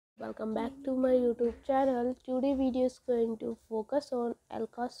welcome back to my YouTube channel. Today video is going to focus on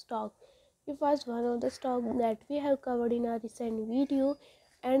Allakos stock. It was one of the stock that we have covered in our recent video,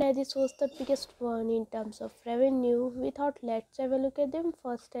 and as this was the biggest one in terms of revenue, we thought let's have a look at them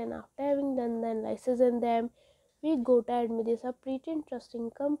first, and after having done the analysis on them, we go to admit this a pretty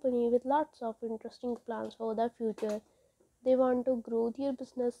interesting company with lots of interesting plans for the future. They want to grow their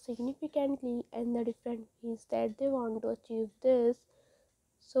business significantly, and the different ways that they want to achieve this.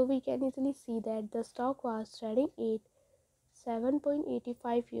 So we can easily see that the stock was trading at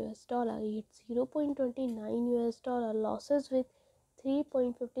 $7.85, it's 0.29 US dollar losses with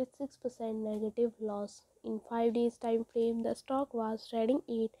 3.56% negative loss. In 5 days time frame, the stock was trading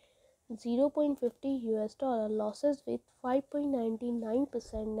at 0.50 US dollar losses with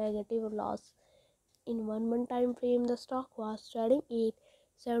 5.99% negative loss. In 1 month time frame, the stock was trading at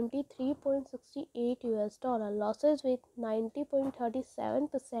 73.68 US dollar losses with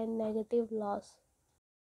 90.37% negative loss.